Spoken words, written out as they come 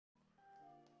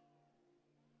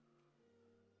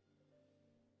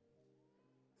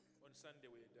On Sunday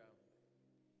we had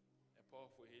a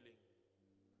powerful healing.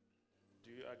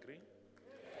 Do you agree?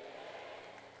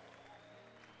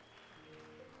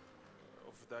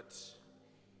 Of that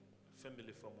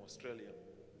family from Australia.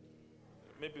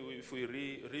 Maybe if we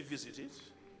revisit it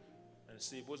and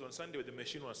see, because on Sunday the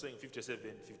machine was saying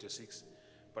 57, 56,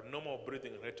 but normal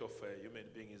breathing rate of a human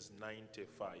being is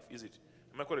 95, is it?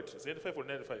 Am I correct? Is it 95 or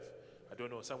 95? I don't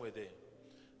know, somewhere there.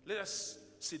 Let us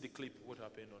see the clip, what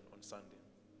happened on Sunday.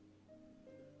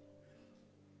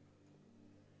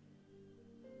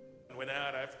 When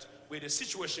I arrived, we had a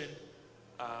situation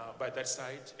by that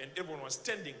side, and everyone was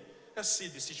standing. Let's see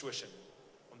the situation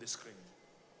on the screen.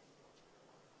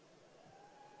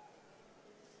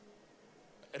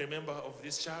 I remember of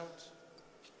this child.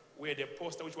 We had a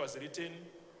poster which was written.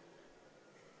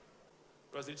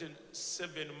 It was written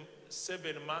 7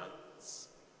 months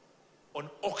on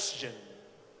oxygen.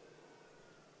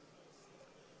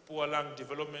 Poor lung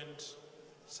development,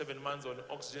 7 months on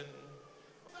oxygen.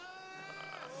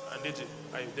 I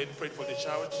then prayed for the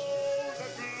child.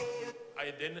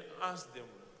 I then asked them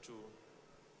to,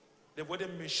 they've got a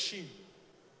machine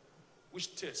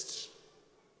which tests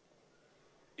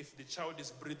if the child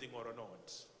is breathing or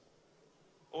not,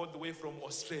 all the way from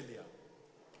Australia.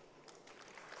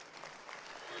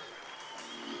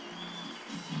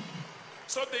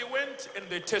 So they went and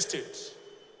they tested.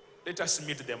 Let us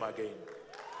meet them again.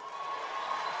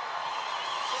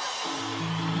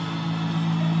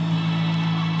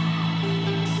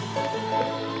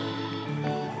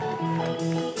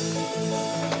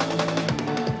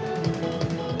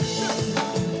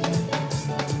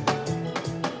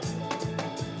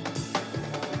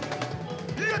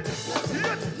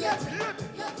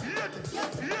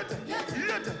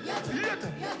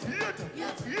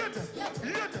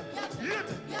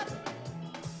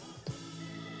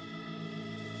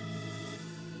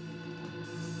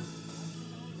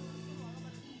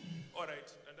 All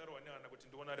right,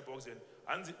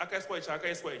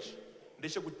 they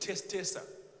should test.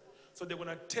 So they're going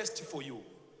to test for you.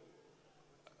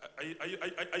 Are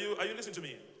you listening to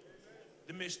me?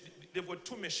 They've got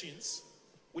 2 machines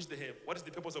which they have. What is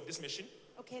the purpose of this machine?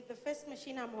 Okay, the first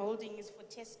machine I'm holding is for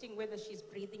testing whether she's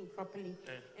breathing properly.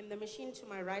 And the machine to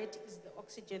my right is the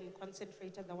oxygen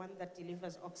concentrator, the one that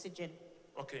delivers oxygen.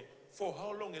 Okay. For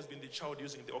how long has been the child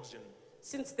using the oxygen?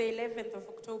 Since the 11th of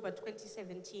October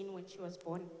 2017 when she was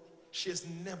born. She has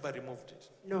never removed it?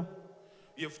 No.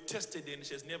 You have tested and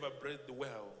she has never breathed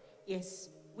well? Yes.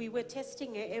 We were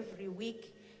testing her every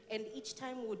week, and each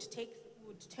time would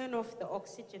turn off the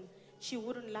oxygen. She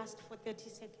wouldn't last for 30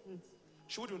 seconds.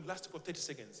 She wouldn't last for 30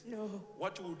 seconds? No.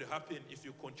 What would happen if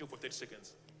you continue for 30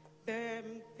 seconds?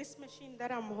 This machine that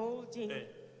I'm holding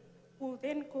will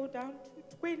then go down to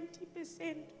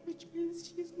 20%, which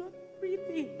means she's not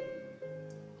breathing.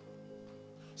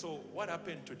 So what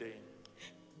happened today?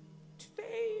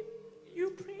 Today,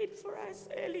 you prayed for us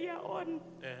earlier on.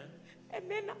 And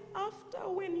then after,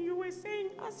 when you were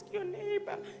saying, ask your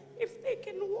neighbor if they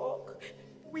can walk,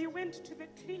 we went to the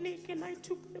clinic and I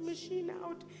took the machine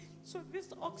out. So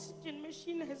this oxygen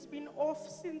machine has been off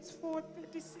since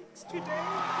 4:36 today.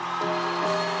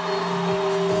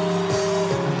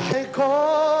 Take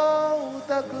all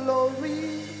the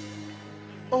glory,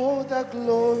 all the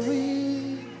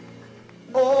glory,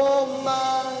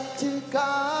 Almighty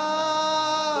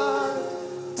God.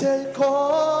 Take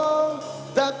all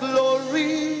the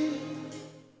glory,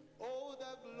 all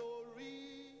the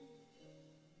glory,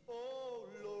 oh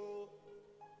Lord.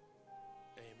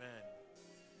 Amen.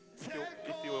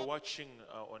 If you were watching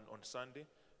on Sunday,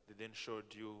 they then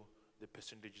showed you the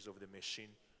percentages of the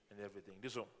machine and everything.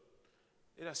 So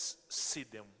let us see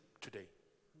them today.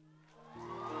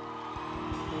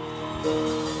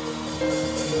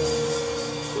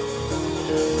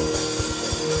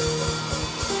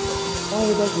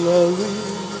 All the glory,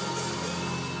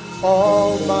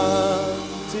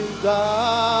 Almighty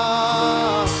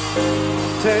God,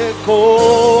 take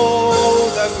all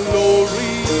the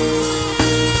glory,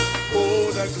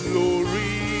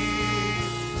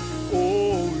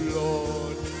 oh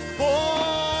Lord,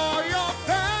 for your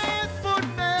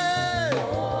faithfulness,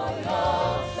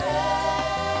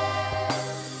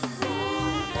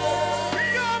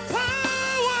 your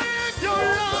power and your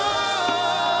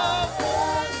love,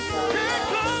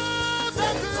 take all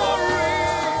the glory,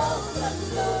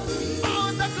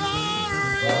 all the glory.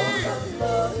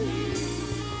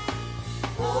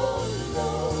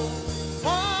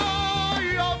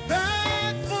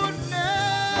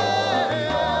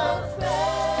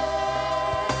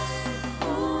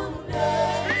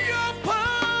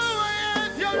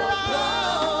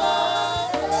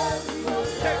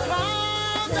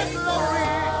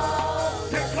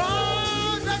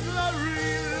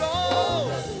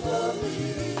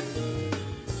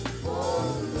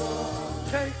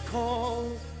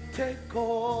 Take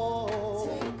all the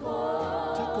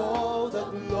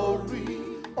glory,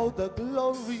 all the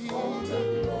glory,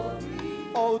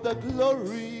 all the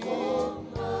glory,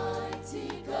 Almighty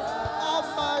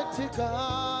God,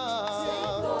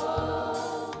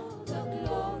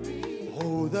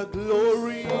 all the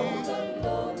glory,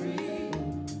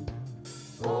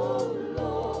 oh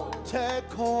Lord,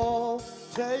 take all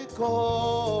the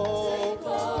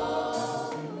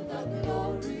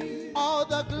glory, all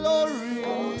the glory,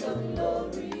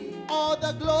 all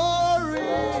the glory,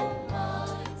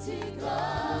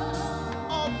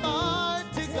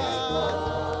 Almighty God,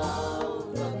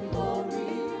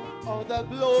 all the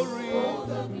glory,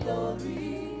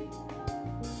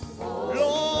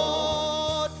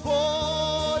 Lord,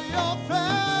 for your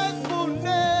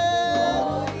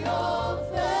faithfulness,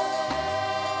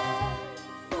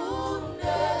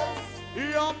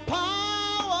 your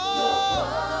power,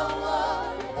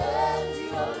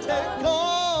 take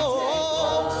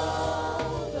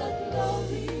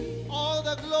all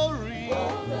the glory,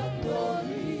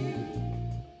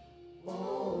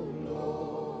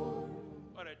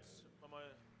 All right, Mama,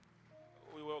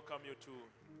 we welcome you to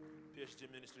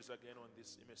PhD Ministries again on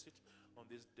this message, on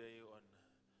this day,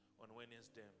 on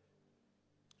Wednesday.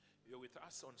 You're with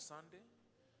us on Sunday,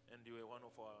 and you were one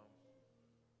of our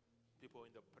people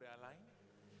in the prayer line.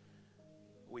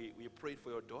 We prayed for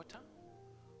your daughter.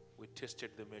 We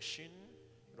tested the machine.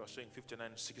 It was showing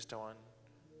 5961.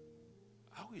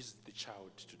 How is the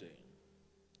child today?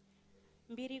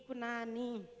 Mbiri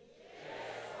kunani.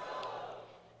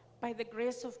 By the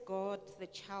grace of God, the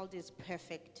child is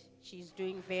perfect. She's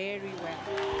doing very well.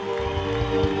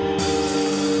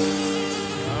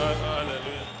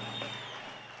 Hallelujah.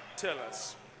 Tell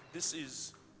us, this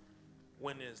is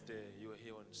Wednesday, you were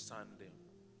here on Sunday.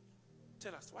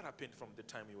 Tell us what happened from the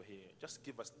time you were here. Just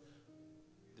give us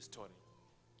the story.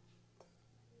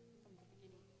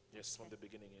 Yes, from the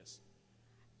beginning, yes.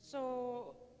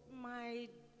 So my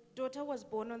daughter was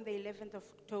born on the 11th of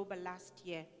October last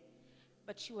year,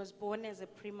 but she was born as a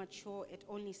premature at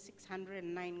only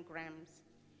 609 grams,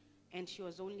 and she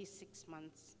was only 6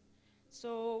 months.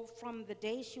 So from the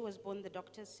day she was born, the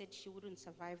doctors said she wouldn't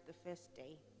survive the first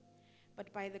day.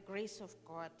 But by the grace of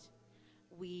God,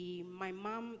 my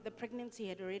mom, the pregnancy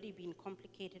had already been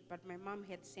complicated, but my mom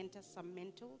had sent us some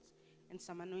mentals and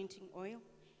some anointing oil,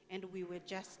 and we were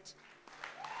just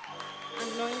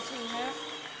anointing her.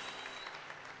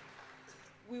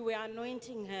 We were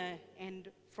anointing her,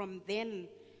 and from then,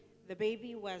 the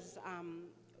baby was,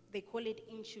 they call it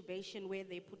intubation, where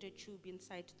they put a tube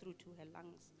inside through to her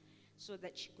lungs so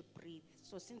that she could breathe.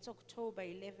 So since October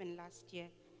 11 last year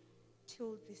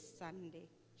till this Sunday,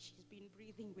 she's been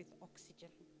breathing with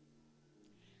oxygen.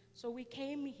 So we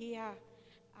came here,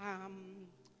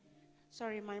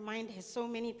 sorry, my mind has so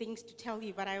many things to tell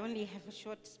you, but I only have a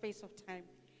short space of time.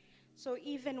 So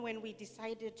even when we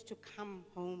decided to come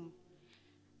home,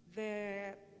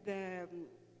 the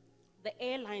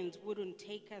airlines wouldn't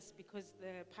take us because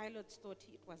the pilots thought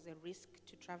it was a risk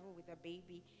to travel with a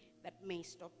baby that may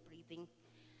stop breathing.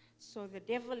 So the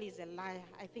devil is a liar.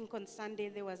 I think on Sunday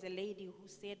there was a lady who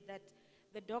said that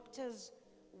the doctor's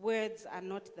words are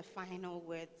not the final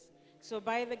words. So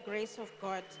by the grace of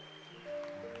God,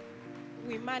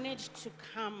 we managed to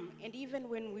come. And even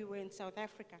when we were in South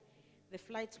Africa, the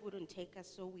flights wouldn't take us,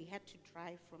 so we had to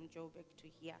drive from Joburg to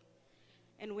here.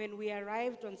 And when we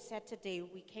arrived on Saturday,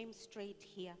 we came straight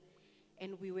here,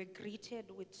 and we were greeted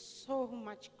with so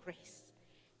much grace.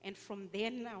 And from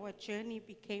then, our journey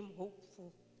became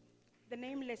hopeful. The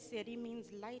name Lesedi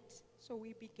means light, so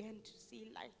we began to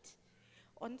see light.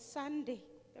 On Sunday,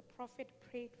 the prophet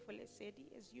prayed for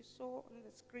Lesedi, as you saw on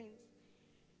the screens,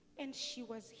 and she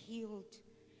was healed.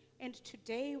 And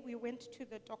today, we went to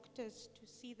the doctors to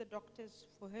see the doctors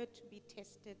for her to be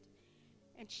tested,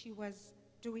 and she was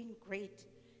doing great.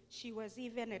 She was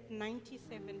even at 97%.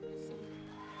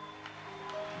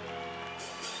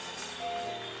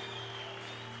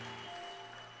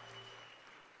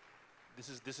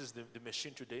 This is the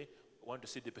machine today. I want to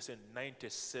see the percent,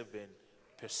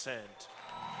 97%.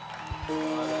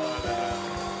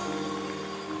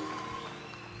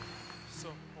 So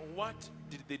what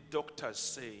did the doctors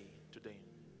say today?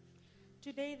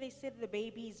 Today they said the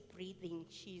baby is breathing.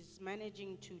 She's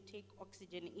managing to take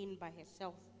oxygen in by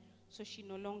herself, so she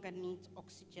no longer needs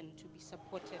oxygen to be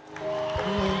supported.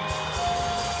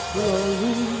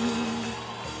 Glory,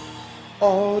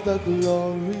 all the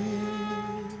glory,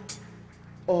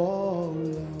 oh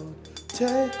Lord,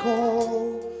 take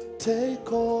all the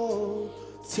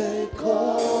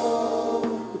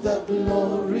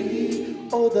glory,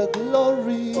 all the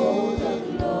glory,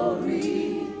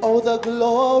 all the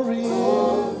glory,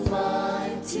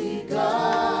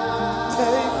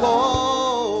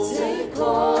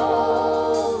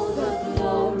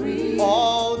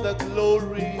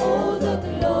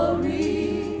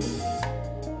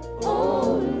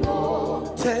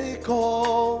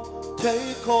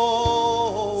 Take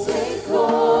all. Take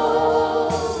all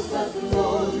the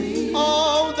glory.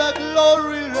 All the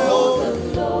glory, All Lord. the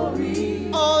glory.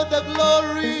 All the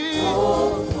glory.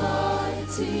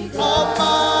 Almighty God.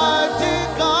 Almighty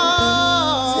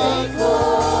God. Take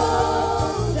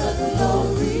all the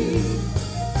glory.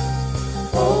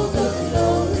 All the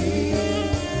glory.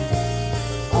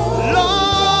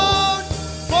 Lord,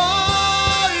 for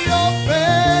your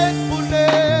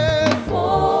faithfulness.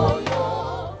 For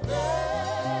your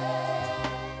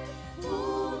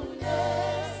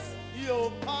faithfulness, Your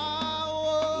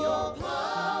power. your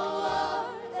power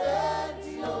and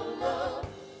your love.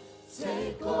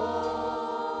 Take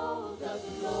all the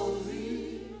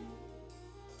glory.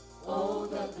 All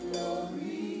the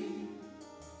glory.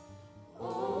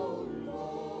 Oh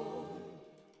Lord.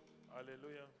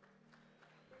 Hallelujah.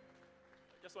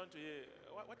 I just want to hear,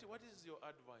 what is your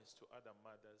advice to other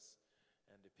mothers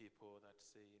and the people that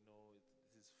say,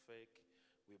 this is fake,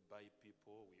 we buy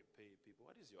people, we pay people.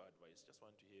 What is your advice? Just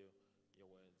want to hear your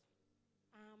words.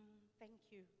 Thank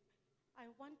you. I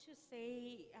want to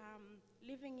say,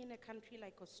 living in a country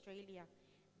like Australia,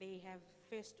 they have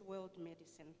first world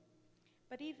medicine.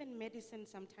 But even medicine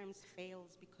sometimes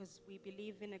fails because we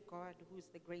believe in a God who's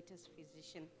the greatest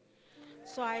physician.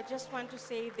 So I just want to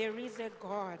say there is a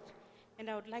God. And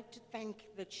I would like to thank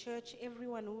the church,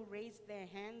 everyone who raised their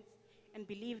hands and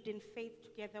believed in faith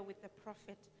together with the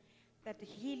prophet, that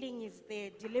healing is there,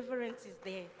 deliverance is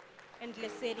there. And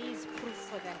Lesedi is proof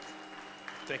for that.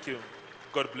 Thank you.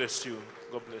 God bless you.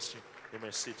 God bless you. You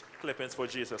may sit. Clap hands for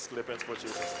Jesus. Clap hands for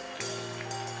Jesus.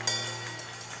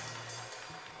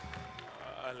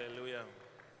 Hallelujah.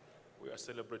 We are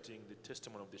celebrating the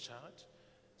testimony of the child.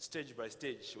 Stage by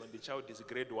stage, when the child is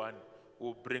grade 1,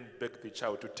 we'll bring back the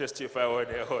child to testify on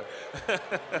their own.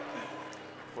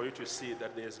 For you to see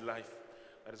that there's life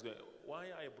that is going. Why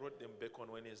I brought them back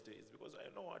on Wednesday is because I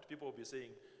know what people will be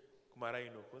saying.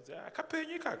 Kumaraino,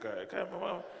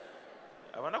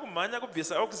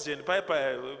 oxygen pipe,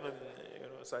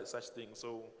 such things.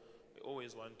 So we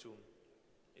always want to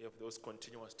have those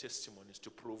continuous testimonies to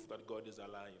prove that God is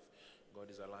alive. God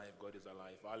is alive. God is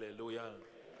alive. Hallelujah.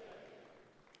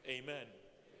 Amen.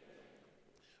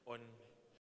 On